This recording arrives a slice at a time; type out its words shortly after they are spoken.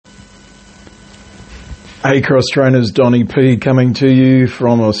Hey, Cross Trainers, Donnie P coming to you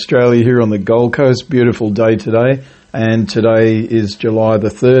from Australia here on the Gold Coast. Beautiful day today, and today is July the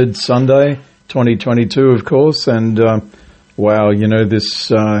 3rd, Sunday, 2022, of course, and wow, you know,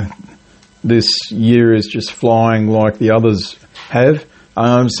 this year is just flying like the others have.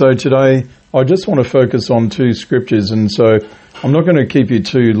 So today I just want to focus on two scriptures, and so I'm not going to keep you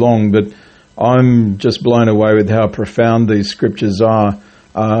too long, but I'm just blown away with how profound these scriptures are.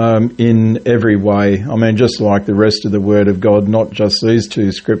 In every way. I mean, just like the rest of the Word of God, not just these two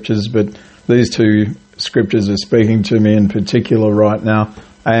scriptures, but these two scriptures are speaking to me in particular right now.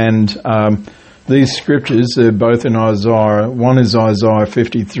 And these scriptures are both in Isaiah. One is Isaiah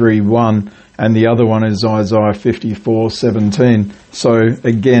 53:1, and the other one is Isaiah 54:17. So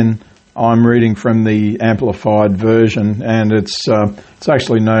again, I'm reading from the Amplified version, and it's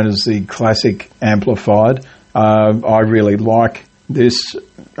actually known as the Classic Amplified. I really like this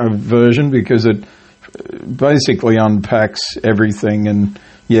version because it basically unpacks everything, and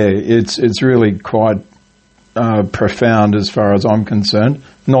yeah, it's really quite profound as far as I'm concerned.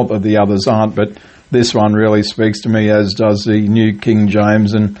 Not that the others aren't, but this one really speaks to me, as does the New King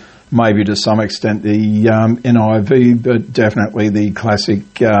James and maybe to some extent the NIV, but definitely the Classic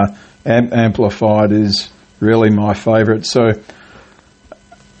Amplified is really my favourite. So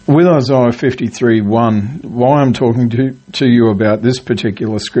with Isaiah 53:1, why I'm talking to you about this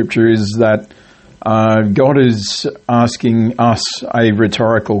particular scripture is that God is asking us a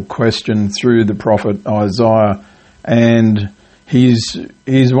rhetorical question through the prophet Isaiah, and he's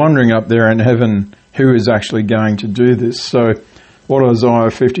wondering up there in heaven who is actually going to do this. So what Isaiah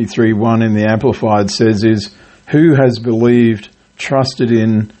 53:1 in the Amplified says is, who has believed, trusted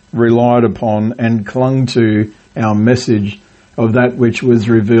in, relied upon, and clung to our message of that which was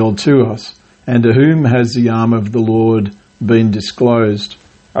revealed to us, and to whom has the arm of the Lord been disclosed?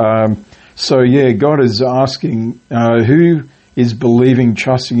 So yeah, God is asking who is believing,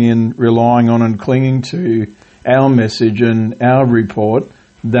 trusting in, relying on, and clinging to our message and our report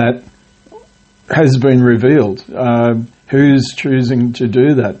that has been revealed. Who's choosing to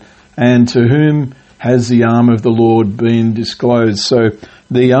do that? And to whom has the arm of the Lord been disclosed? So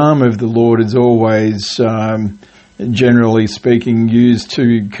the arm of the Lord is always generally speaking, used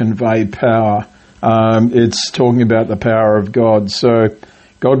to convey power. It's talking about the power of God. So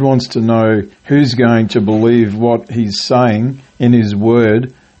God wants to know who's going to believe what he's saying in his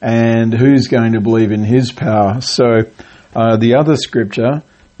word and who's going to believe in his power. So the other scripture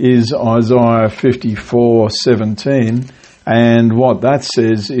is Isaiah 54:17, and what that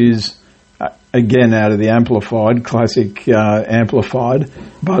says is, again, out of the Amplified, Classic Amplified,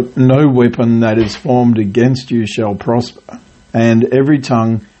 but no weapon that is formed against you shall prosper, and every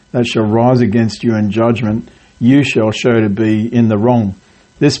tongue that shall rise against you in judgment, you shall show to be in the wrong.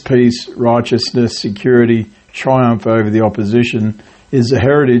 This peace, righteousness, security, triumph over the opposition is the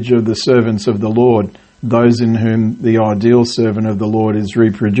heritage of the servants of the Lord, those in whom the ideal servant of the Lord is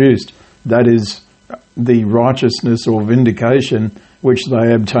reproduced. That is the righteousness or vindication which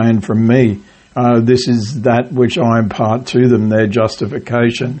they obtain from me. This is that which I impart to them, their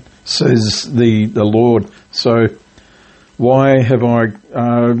justification, says the Lord. So why have I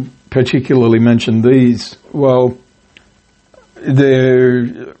particularly mentioned these? Well,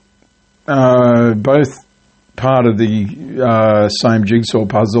 they're both part of the same jigsaw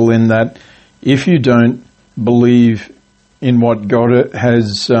puzzle, in that if you don't believe in what God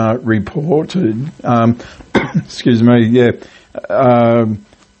has reported, excuse me, yeah,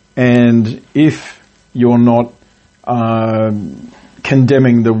 and if you're not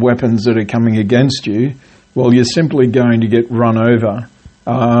condemning the weapons that are coming against you, well, you're simply going to get run over.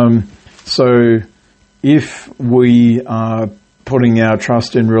 So if we are putting our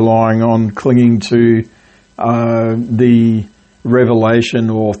trust in, relying on, clinging to the revelation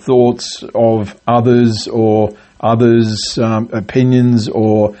or thoughts of others, or others' opinions,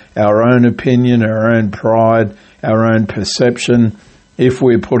 or our own opinion, our own pride, our own perception, if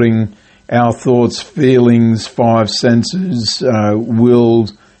we're putting our thoughts, feelings, five senses, will,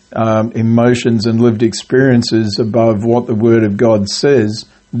 emotions and lived experiences above what the Word of God says,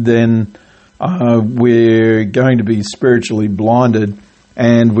 then we're going to be spiritually blinded,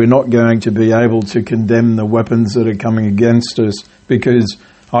 and we're not going to be able to condemn the weapons that are coming against us, because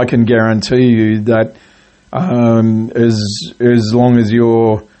I can guarantee you that as long as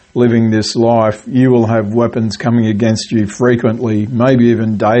you're living this life, you will have weapons coming against you frequently, maybe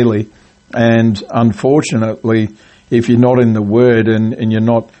even daily. And unfortunately, if you're not in the Word and you're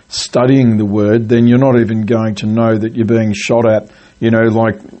not studying the Word, then you're not even going to know that you're being shot at. You know,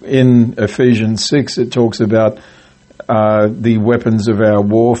 like in Ephesians 6, it talks about the weapons of our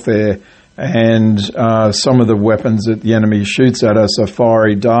warfare and some of the weapons that the enemy shoots at us are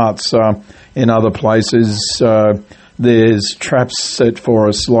fiery darts. In other places, there's traps set for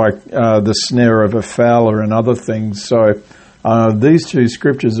us, like the snare of a fowler and other things. So these two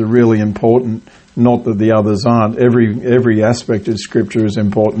scriptures are really important. Not that the others aren't. Every aspect of Scripture is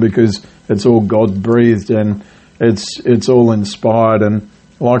important because it's all God breathed and it's all inspired. And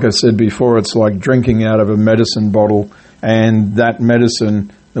like I said before, it's like drinking out of a medicine bottle, and that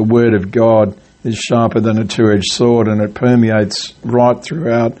medicine, the Word of God, is sharper than a two-edged sword, and it permeates right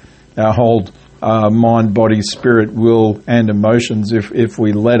throughout our whole mind, body, spirit, will, and emotions if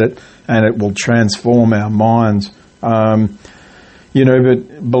we let it, and it will transform our minds.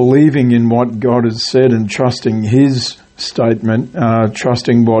 But believing in what God has said and trusting His statement,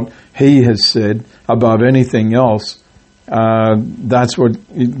 trusting what He has said above anything else, that's what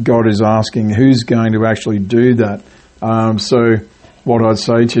God is asking. Who's going to actually do that? So what I'd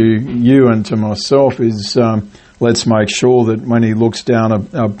say to you and to myself is let's make sure that when He looks down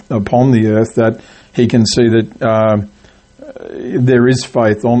upon the earth, that He can see that there is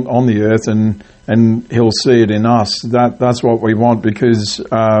faith on the earth, and He'll see it in us. That's what we want, because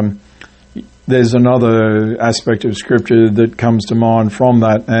there's another aspect of Scripture that comes to mind from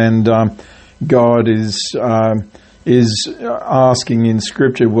that, and God is asking in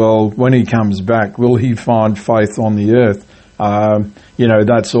Scripture, well, when He comes back, will He find faith on the earth?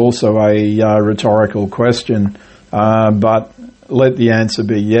 That's also a rhetorical question, but let the answer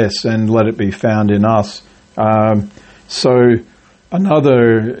be yes, and let it be found in us. So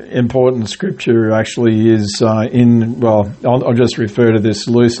another important scripture actually is I'll just refer to this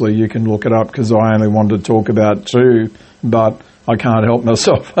loosely. You can look it up because I only wanted to talk about two, but I can't help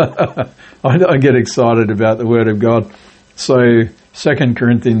myself. I get excited about the Word of God. So 2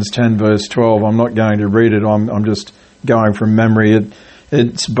 Corinthians 10 verse 12, I'm not going to read it, I'm just going from memory.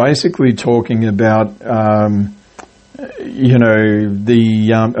 It's basically talking about the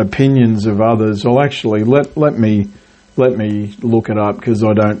opinions of others. Well, actually, let me look it up because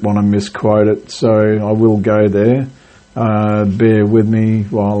I don't want to misquote it. So I will go there. Bear with me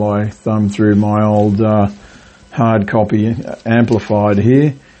while I thumb through my old hard copy amplified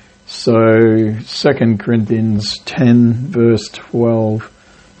here. So 2 Corinthians 10 verse 12.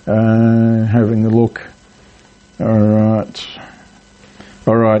 Having a look. All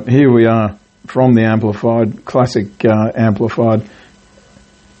right. Here we are from the Amplified, classic Amplified.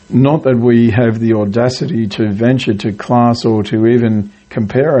 Not that we have the audacity to venture to class or to even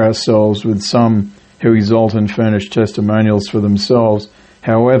compare ourselves with some who exalt and furnish testimonials for themselves.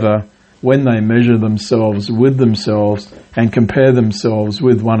 However, when they measure themselves with themselves and compare themselves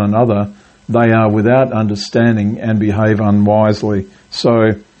with one another, they are without understanding and behave unwisely. So,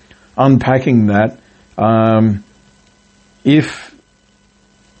 unpacking that, if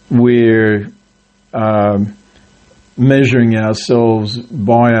we're measuring ourselves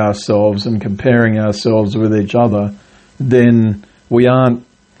by ourselves and comparing ourselves with each other, then we aren't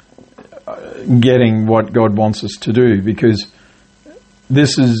getting what God wants us to do, because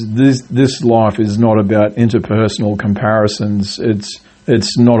this life is not about interpersonal comparisons.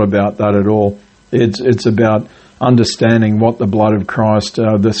 It's not about that at all. It's about understanding what the blood of Christ,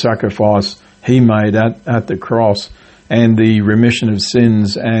 the sacrifice He made at the cross, and the remission of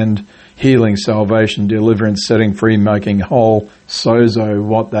sins and healing, salvation, deliverance, setting free, making whole, sozo,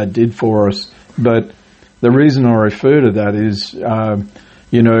 what that did for us. But the reason I refer to that is,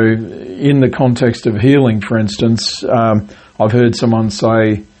 in the context of healing, for instance, I've heard someone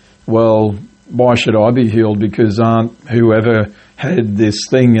say, well, why should I be healed? Because aren't whoever had this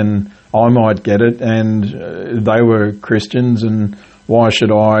thing and I might get it, and they were Christians, and why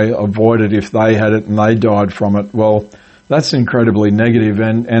should I avoid it if they had it and they died from it? Well, that's incredibly negative,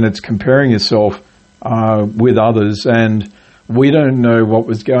 and it's comparing yourself with others, and we don't know what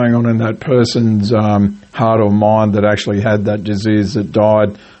was going on in that person's heart or mind that actually had that disease, that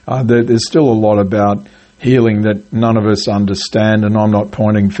died. There's still a lot about healing that none of us understand, and I'm not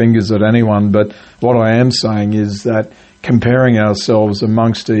pointing fingers at anyone, but what I am saying is that comparing ourselves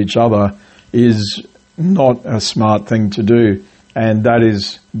amongst each other is not a smart thing to do, and that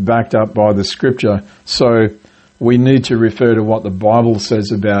is backed up by the Scripture. So we need to refer to what the Bible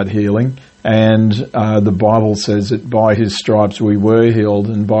says about healing, and the Bible says that by His stripes we were healed,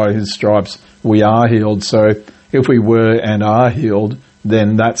 and by His stripes we are healed. So if we were and are healed,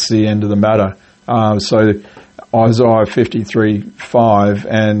 then that's the end of the matter. So Isaiah 53:5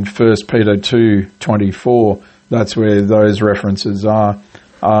 and 1 Peter 2:24, that's where those references are.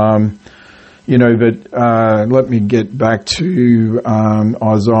 Let me get back to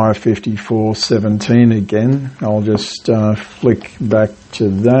Isaiah 54:17 again. I'll just flick back to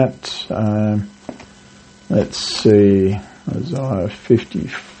that. Let's see, Isaiah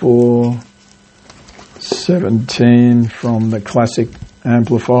 54:17 from the Classic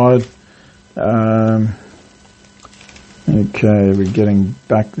Amplified. Okay, we're getting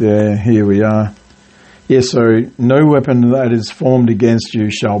back there. Here we are. Yes, so no weapon that is formed against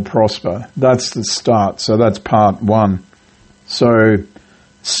you shall prosper. That's the start. So that's part one. So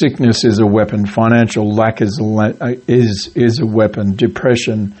sickness is a weapon. Financial lack is a weapon.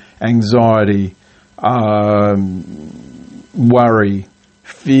 Depression, anxiety, worry,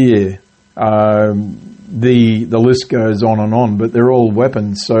 fear. The list goes on and on. But they're all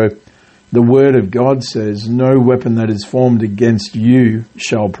weapons. So the Word of God says, no weapon that is formed against you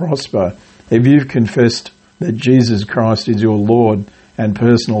shall prosper. If you've confessed that Jesus Christ is your Lord and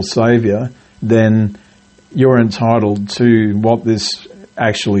personal Saviour, then you're entitled to what this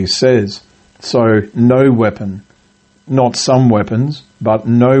actually says. So no weapon, not some weapons, but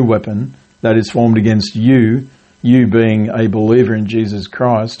no weapon that is formed against you, you being a believer in Jesus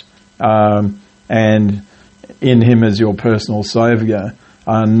Christ and in Him as your personal Saviour,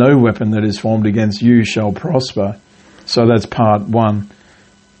 no weapon that is formed against you shall prosper. So that's part one.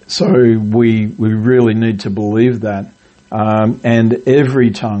 So we really need to believe that. And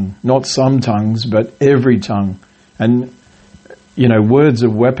every tongue, not some tongues, but every tongue. And, words are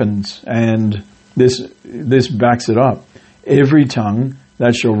weapons, and this backs it up. Every tongue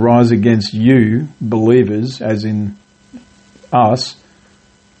that shall rise against you, believers, as in us,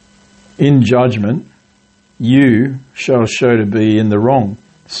 in judgment, you shall show to be in the wrong.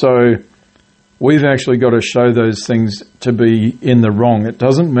 So we've actually got to show those things to be in the wrong. It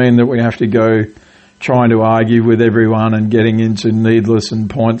doesn't mean that we have to go trying to argue with everyone and getting into needless and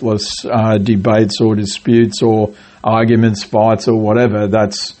pointless debates or disputes or arguments, fights or whatever.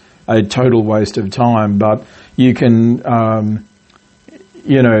 That's a total waste of time. But you can,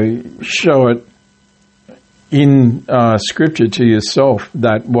 show it in Scripture to yourself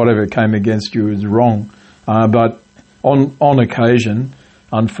that whatever came against you is wrong. But on occasion,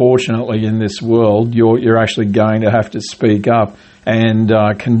 unfortunately, in this world, you're actually going to have to speak up and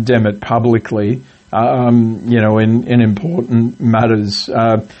condemn it publicly, in important matters,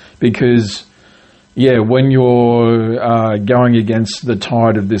 because, when you're going against the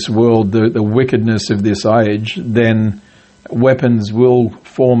tide of this world, the wickedness of this age, then weapons will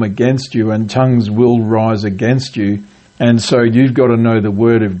form against you and tongues will rise against you, and so you've got to know the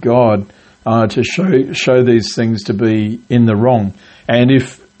Word of God to show these things to be in the wrong. And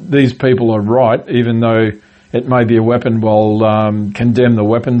if these people are right, even though it may be a weapon, we'll condemn the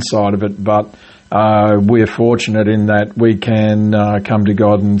weapon side of it, but we're fortunate in that we can come to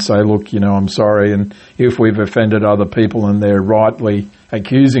God and say, look, I'm sorry. And if we've offended other people and they're rightly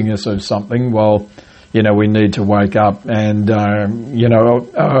accusing us of something, well, we need to wake up and,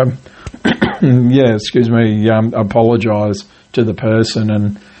 apologise to the person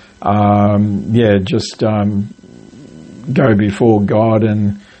and, go before God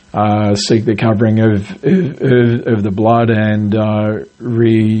and seek the covering of the blood and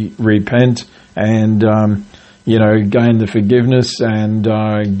repent and gain the forgiveness and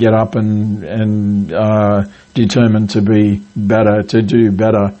get up and determine to be better, to do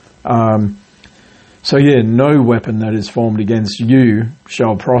better. No weapon that is formed against you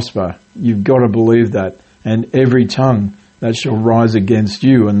shall prosper. You've got to believe that. And every tongue that shall rise against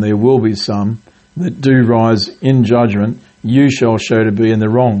you, and there will be some that do rise in judgment, you shall show to be in the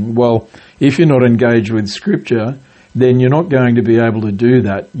wrong. Well, if you're not engaged with Scripture, then you're not going to be able to do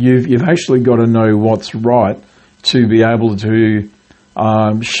that. You've actually got to know what's right to be able to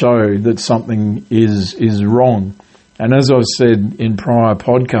show that something is wrong. And as I've said in prior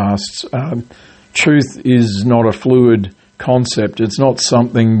podcasts, truth is not a fluid concept. It's not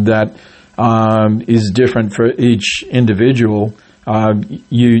something that is different for each individual.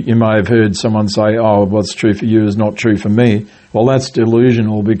 You may have heard someone say, what's true for you is not true for me. Well, that's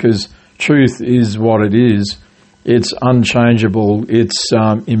delusional, because truth is what it is. It's unchangeable. It's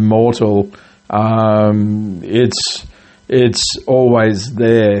immortal. It's always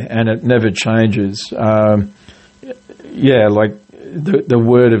there, and it never changes. The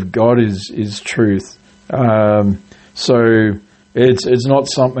Word of God is truth. So it's not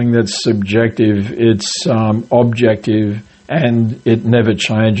something that's subjective. It's objective, and it never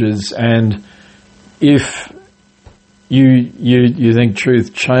changes. And if you think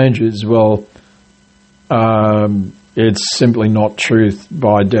truth changes, well, it's simply not truth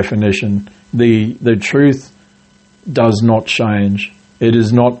by definition. The truth does not change. It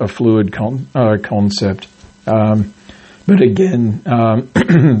is not a fluid concept. But again,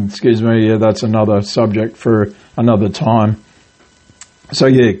 excuse me, yeah, that's another subject for another time. So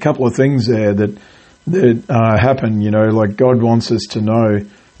yeah, a couple of things there that happen, like God wants us to know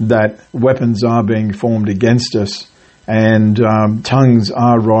that weapons are being formed against us, and tongues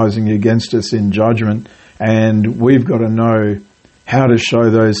are rising against us in judgment, and we've got to know how to show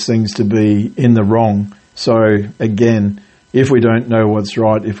those things to be in the wrong. So again, if we don't know what's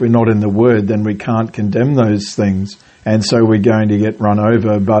right, if we're not in the Word, then we can't condemn those things, and so we're going to get run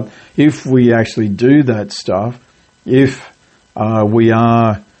over. But if we actually do that stuff, if we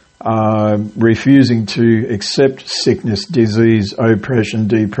are refusing to accept sickness, disease, oppression,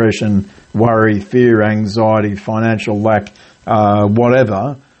 depression, worry, fear, anxiety, financial lack,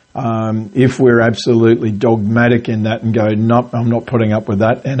 whatever, if we're absolutely dogmatic in that and go, nope, I'm not putting up with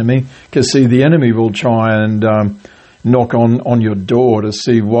that enemy. Because see, the enemy will try and knock on your door to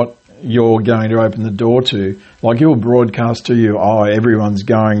see what you're going to open the door to. Like he'll broadcast to you, everyone's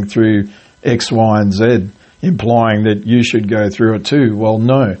going through X, Y, and Z, implying that you should go through it too. Well,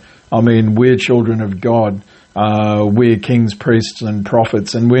 no. I mean, we're children of God. We're kings, priests, and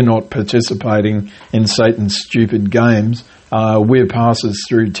prophets, and we're not participating in Satan's stupid games. We're passers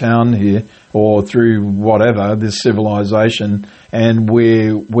through town here, or through whatever, this civilization, and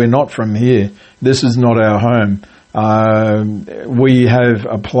we're not from here. This is not our home. We have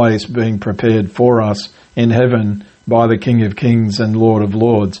a place being prepared for us in heaven by the King of Kings and Lord of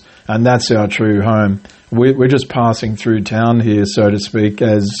Lords, and that's our true home. We're just passing through town here, so to speak,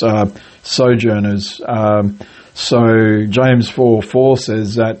 as sojourners. So James 4:4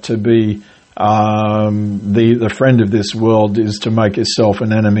 says that to be the friend of this world is to make yourself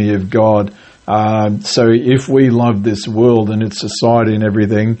an enemy of God. So if we love this world and its society and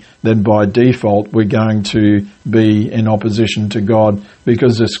everything, then by default we're going to be in opposition to God,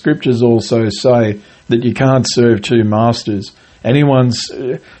 because the scriptures also say that you can't serve two masters. Anyone's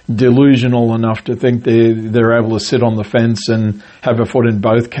delusional enough to think they're able to sit on the fence and have a foot in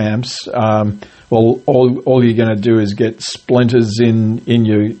both camps. Well, all you're going to do is get splinters in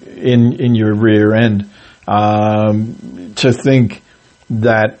your rear end. To think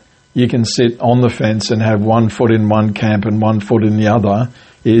that you can sit on the fence and have one foot in one camp and one foot in the other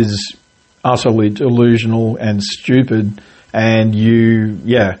is utterly delusional and stupid. And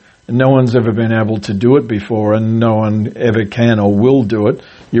no one's ever been able to do it before, and no one ever can or will do it.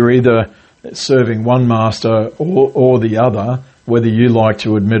 You're either serving one master or the other, whether you like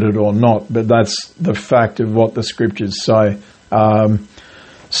to admit it or not. But that's the fact of what the scriptures say.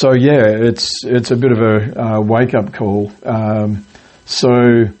 It's a bit of a wake-up call.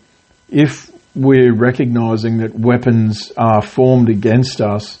 So if we're recognising that weapons are formed against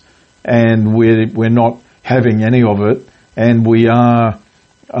us and we're not having any of it, and we are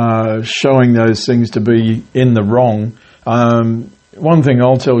showing those things to be in the wrong. One thing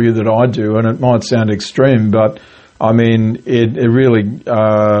I'll tell you that I do, and it might sound extreme, but I mean, it really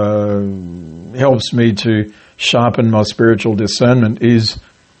helps me to sharpen my spiritual discernment is,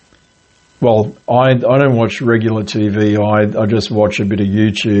 well, I don't watch regular TV. I just watch a bit of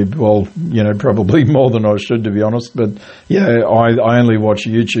YouTube. Well, probably more than I should, to be honest. But yeah, I only watch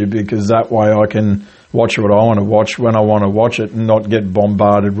YouTube because that way I can watch what I want to watch when I want to watch it and not get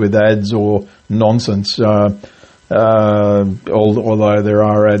bombarded with ads or nonsense. Although there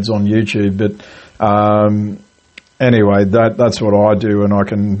are ads on YouTube, but anyway, that's what I do, and I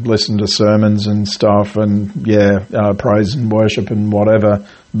can listen to sermons and stuff, and praise and worship and whatever.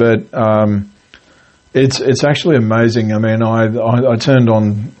 But it's actually amazing. I mean, I turned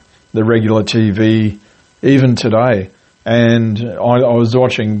on the regular TV even today, and I was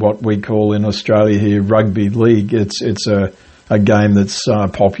watching what we call in Australia here rugby league. It's a game that's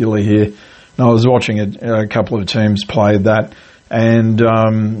popular here. And I was watching a couple of teams play that, and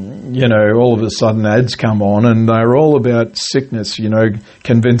all of a sudden ads come on, and they're all about sickness.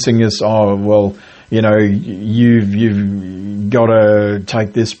 Convincing us, you've got to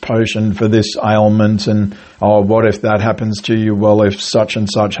take this potion for this ailment, and what if that happens to you? Well, if such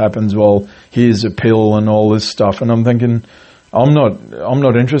and such happens, well, here's a pill and all this stuff. And I'm thinking, I'm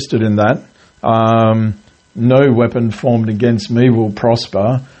not interested in that. No weapon formed against me will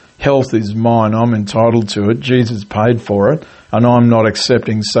prosper. Health is mine. I'm entitled to it. Jesus paid for it, and I'm not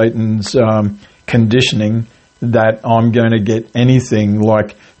accepting Satan's conditioning that I'm going to get anything.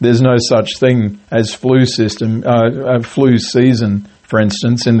 Like, there's no such thing as flu season, for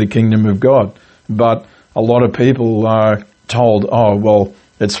instance, in the kingdom of God. But a lot of people are told,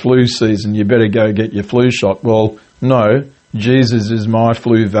 it's flu season, you better go get your flu shot. Well, no, Jesus is my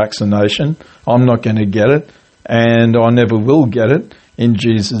flu vaccination. I'm not going to get it, and I never will get it. in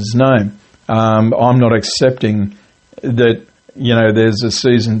Jesus' name. I'm not accepting that, there's a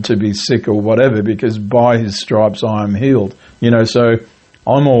season to be sick or whatever, because by his stripes I am healed. So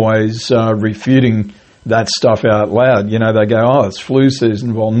I'm always refuting that stuff out loud. They go, oh, it's flu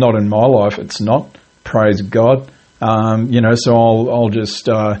season. Well, not in my life, it's not. Praise God. So I'll just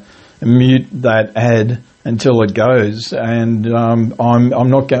mute that ad until it goes, and I'm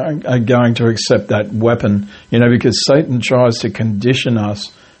not going to accept that weapon, because Satan tries to condition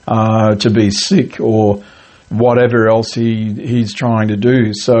us to be sick or whatever else he's trying to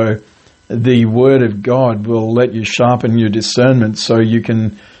do. So the Word of God will let you sharpen your discernment, so you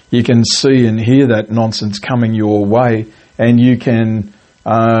can see and hear that nonsense coming your way, and you can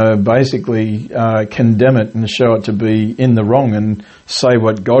basically condemn it and show it to be in the wrong, and say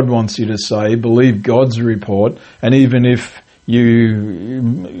what God wants you to say, believe God's report. And even if you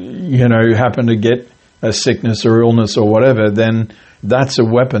happen to get a sickness or illness or whatever, then that's a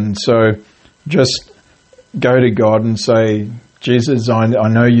weapon. So just go to God and say, Jesus, I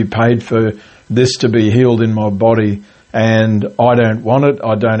know you paid for this to be healed in my body, and I don't want it,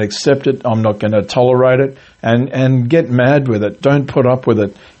 I don't accept it, I'm not going to tolerate it, and get mad with it. Don't put up with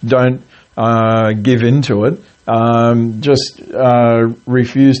it. Don't give in to it. Just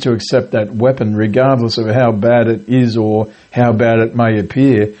refuse to accept that weapon, regardless of how bad it is or how bad it may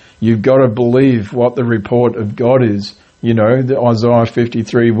appear. You've got to believe what the report of God is. The Isaiah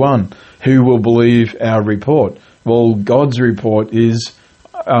 53:1. Who will believe our report? Well, God's report is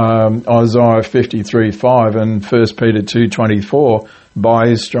Isaiah 53:5 and 1 Peter 2:24. By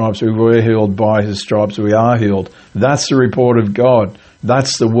his stripes we were healed, by his stripes we are healed. That's the report of God.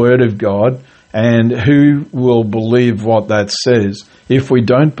 That's the word of God. And who will believe what that says? If we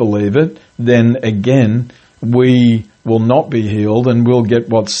don't believe it, then again, we will not be healed, and we'll get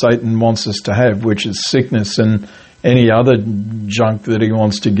what Satan wants us to have, which is sickness and any other junk that he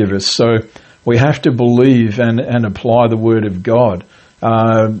wants to give us. So we have to believe and apply the word of God.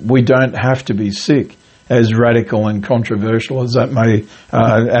 We don't have to be sick, as radical and controversial as that may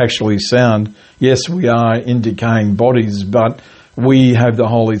actually sound. Yes, we are in decaying bodies, but we have the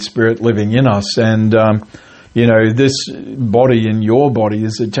Holy Spirit living in us. And, this body in your body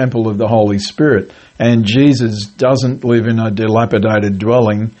is the temple of the Holy Spirit. And Jesus doesn't live in a dilapidated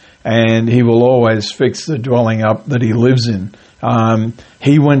dwelling, and he will always fix the dwelling up that he lives in.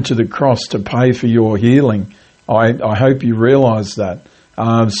 He went to the cross to pay for your healing. I hope you realise that.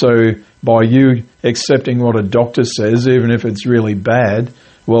 So by you accepting what a doctor says, even if it's really bad,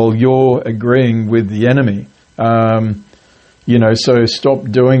 well, you're agreeing with the enemy. So stop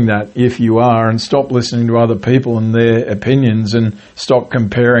doing that if you are, and stop listening to other people and their opinions, and stop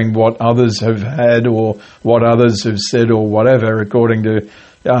comparing what others have had or what others have said or whatever, according to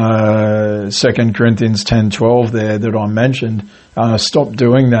 2 Corinthians 10:12 there that I mentioned. Stop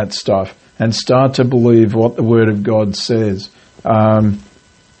doing that stuff and start to believe what the Word of God says. So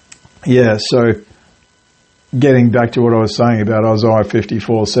getting back to what I was saying about Isaiah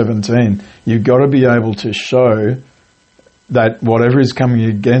 54:17, you've got to be able to show that whatever is coming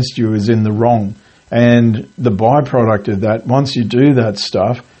against you is in the wrong. And the byproduct of that, once you do that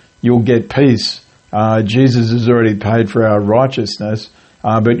stuff, you'll get peace. Jesus has already paid for our righteousness,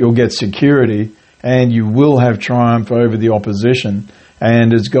 but you'll get security, and you will have triumph over the opposition.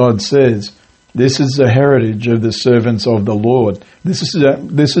 And as God says, this is the heritage of the servants of the Lord. This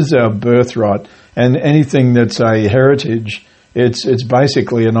is our birthright. And anything that's a heritage, it's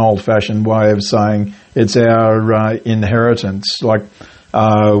basically an old-fashioned way of saying it's our inheritance. Like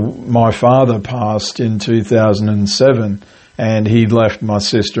my father passed in 2007, and he left my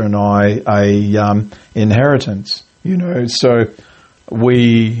sister and I a inheritance. So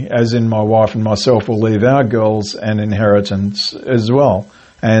we, as in my wife and myself, will leave our girls an inheritance as well,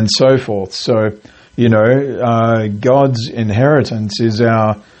 and so forth. So, God's inheritance is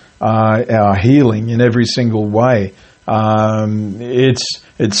our healing in every single way. It's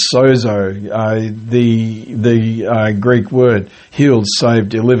sozo, the Greek word, healed, saved,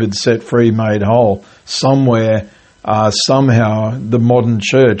 delivered, set free, made whole. Somewhere, somehow, the modern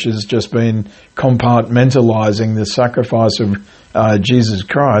church has just been compartmentalizing the sacrifice of Jesus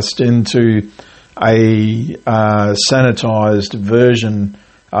Christ into a sanitized version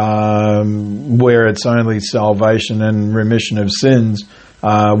where it's only salvation and remission of sins,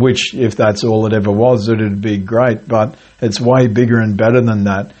 which, if that's all it ever was, it'd be great, but it's way bigger and better than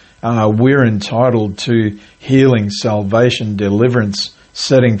that. We're entitled to healing, salvation, deliverance,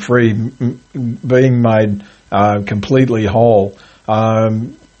 setting free, being made completely whole.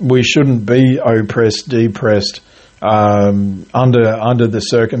 We shouldn't be oppressed, depressed, under the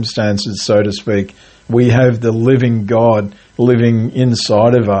circumstances, so to speak. We have the living God living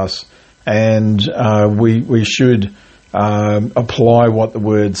inside of us, and we should apply what the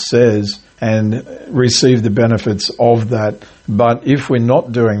Word says and receive the benefits of that. But if we're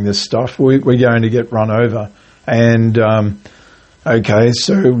not doing this stuff, we're going to get run over. And okay,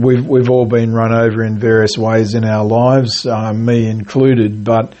 so we've all been run over in various ways in our lives, me included.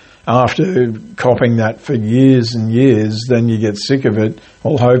 But after copping that for years and years, then you get sick of it.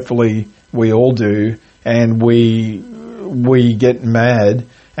 Well, hopefully we all do, and we get mad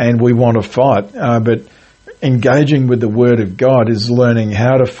and we want to fight. But engaging with the Word of God is learning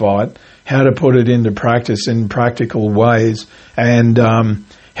how to fight, how to put it into practice in practical ways, and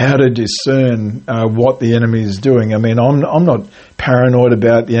how to discern what the enemy is doing. I mean, I'm not paranoid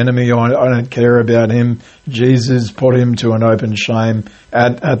about the enemy. I don't care about him. Jesus put him to an open shame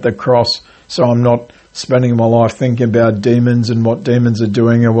at the cross, so I'm not spending my life thinking about demons and what demons are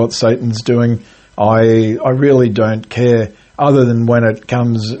doing or what Satan's doing. I really don't care, other than when it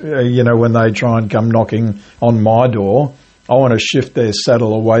comes, when they try and come knocking on my door. I want to shift their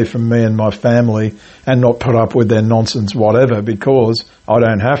saddle away from me and my family and not put up with their nonsense whatever, because I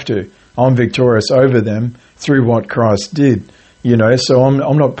don't have to. I'm victorious over them through what Christ did, so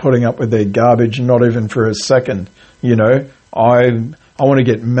I'm not putting up with their garbage, not even for a second. I want to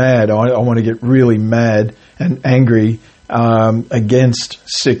get mad. I want to get really mad and angry against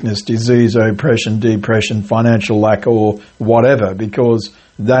sickness, disease, oppression, depression, financial lack, or whatever, because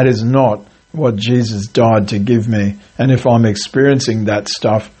that is not what Jesus died to give me. And if I'm experiencing that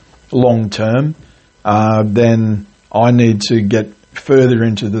stuff long term, then I need to get further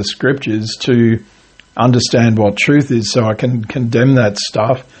into the scriptures to understand what truth is, so I can condemn that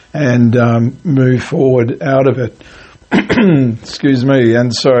stuff and move forward out of it. Excuse me.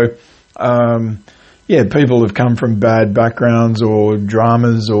 And so, people have come from bad backgrounds or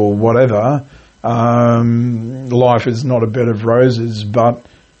dramas or whatever. Life is not a bed of roses, but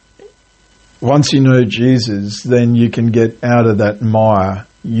once you know Jesus, then you can get out of that mire.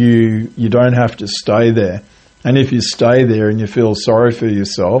 You don't have to stay there. And if you stay there and you feel sorry for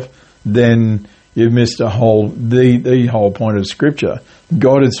yourself, then you've missed the whole point of Scripture.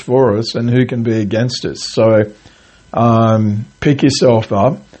 God is for us, and who can be against us? So pick yourself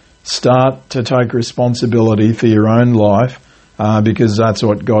up, start to take responsibility for your own life, because that's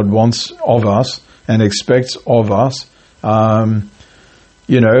what God wants of us and expects of us.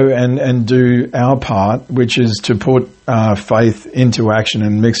 And do our part, which is to put faith into action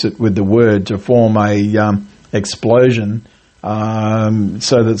and mix it with the Word to form a explosion,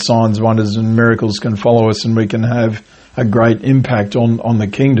 so that signs, wonders, and miracles can follow us, and we can have a great impact on the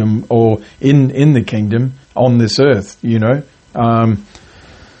kingdom, or in the kingdom on this earth. Isaiah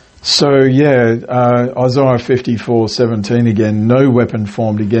 54:17 again. No weapon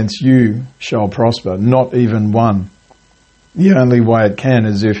formed against you shall prosper, not even one. The only way it can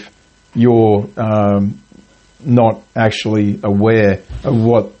is if you're not actually aware of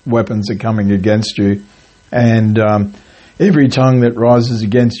what weapons are coming against you. And every tongue that rises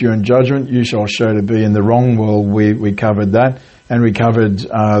against you in judgment, you shall show to be in the wrong. Well, we covered that, and we covered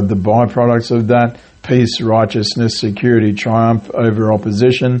the byproducts of that: peace, righteousness, security, triumph over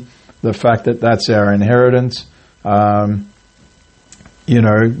opposition, the fact that that's our inheritance.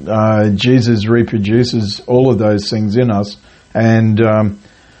 Jesus reproduces all of those things in us, and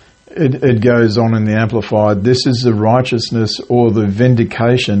it goes on in the Amplified. This is the righteousness or the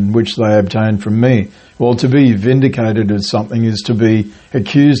vindication which they obtain from me. Well, to be vindicated of something is to be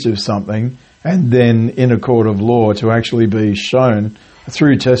accused of something, and then in a court of law to actually be shown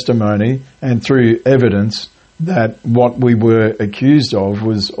through testimony and through evidence that what we were accused of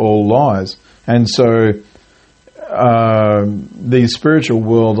was all lies. And so the spiritual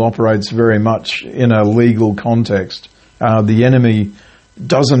world operates very much in a legal context. The enemy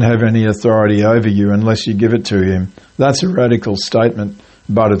doesn't have any authority over you unless you give it to him. That's a radical statement,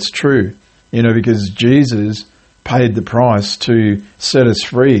 but it's true, because Jesus paid the price to set us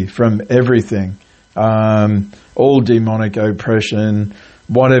free from everything, all demonic oppression,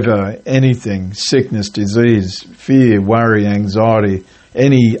 whatever, anything, sickness, disease, fear, worry, anxiety,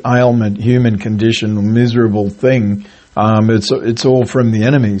 any ailment, human condition, miserable thing, it's all from the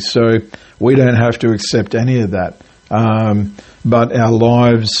enemy. So we don't have to accept any of that. But our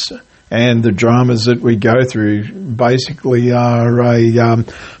lives and the dramas that we go through basically are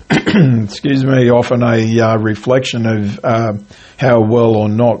often a reflection of how well or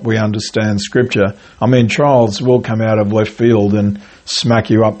not we understand Scripture. I mean, trials will come out of left field and smack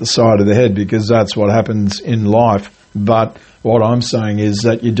you up the side of the head, because that's what happens in life. But what I'm saying is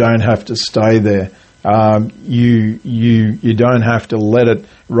that you don't have to stay there. you don't have to let it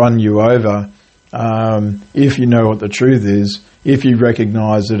run you over. If you know what the truth is, if you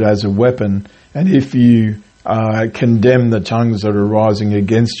recognize it as a weapon, and if you condemn the tongues that are rising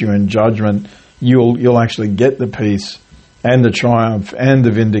against you in judgment, you'll actually get the peace and the triumph and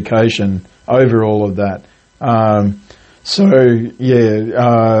the vindication over all of that. Isaiah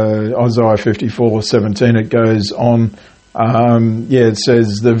 54:17, it goes on. It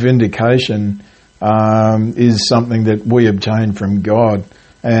says the vindication is something that we obtain from God,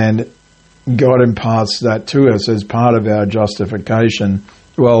 and God imparts that to us as part of our justification.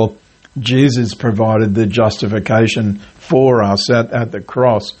 Well, Jesus provided the justification for us at the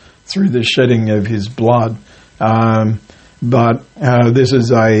cross through the shedding of his blood. But this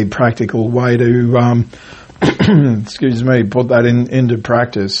is a practical way to, put that into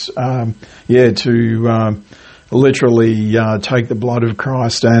practice. To literally take the blood of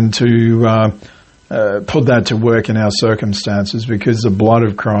Christ and to put that to work in our circumstances, because the blood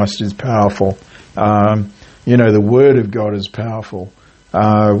of Christ is powerful. The Word of God is powerful.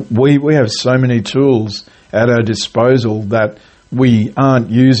 We have so many tools at our disposal that we aren't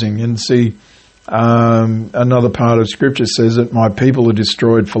using. And see, another part of Scripture says that my people are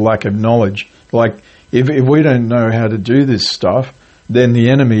destroyed for lack of knowledge. Like, if we don't know how to do this stuff, then the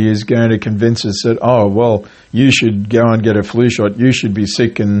enemy is going to convince us that, oh, well, you should go and get a flu shot, you should be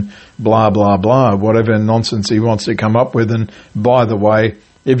sick and blah, blah, blah, whatever nonsense he wants to come up with. And by the way,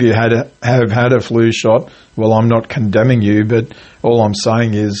 if you have had a flu shot, well, I'm not condemning you, but all I'm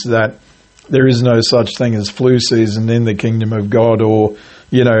saying is that there is no such thing as flu season in the kingdom of God, or,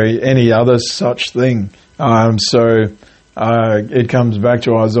 any other such thing. It comes back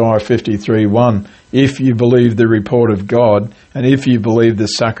to Isaiah 53:1. If you believe the report of God, and if you believe the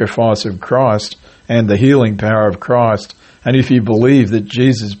sacrifice of Christ and the healing power of Christ, and if you believe that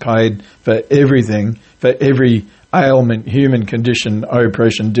Jesus paid for everything, for every ailment, human condition,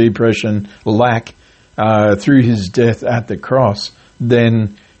 oppression, depression, lack, through his death at the cross,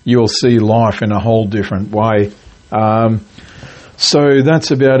 then you'll see life in a whole different way. So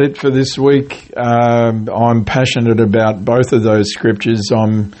that's about it for this week. I'm passionate about both of those scriptures.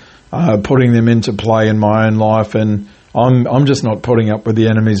 I'm putting them into play in my own life, and I'm just not putting up with the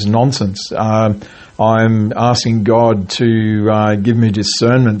enemy's nonsense. I'm asking God to give me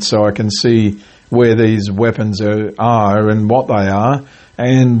discernment so I can see where these weapons are and what they are.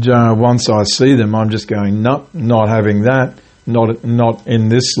 And once I see them, I'm just going, nope, not having that, not in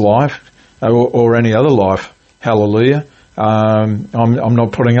this life or any other life. Hallelujah. I'm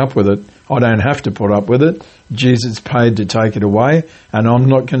not putting up with it. I don't have to put up with it. Jesus paid to take it away, and I'm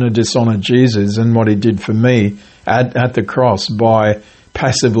not going to dishonor Jesus and what he did for me at the cross by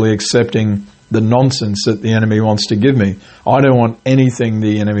passively accepting the nonsense that the enemy wants to give me. I don't want anything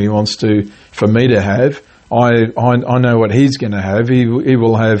the enemy wants for me to have. I know what he's going to have. He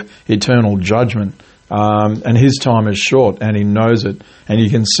will have eternal judgment. And his time is short, and he knows it. And you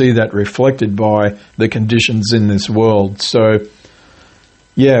can see that reflected by the conditions in this world. So,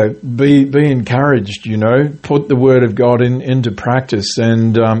 be encouraged, Put the Word of God into practice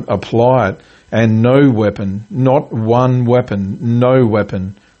and apply it. And no weapon, not one weapon, no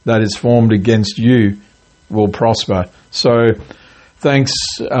weapon that is formed against you will prosper. So, thanks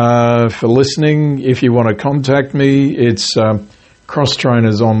for listening. If you want to contact me, it's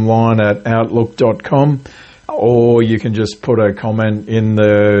crosstrainersonline@outlook.com, or you can just put a comment in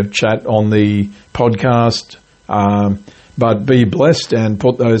the chat on the podcast. But be blessed and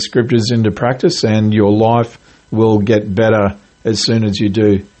put those scriptures into practice, and your life will get better as soon as you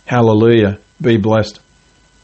do. Hallelujah. Be blessed.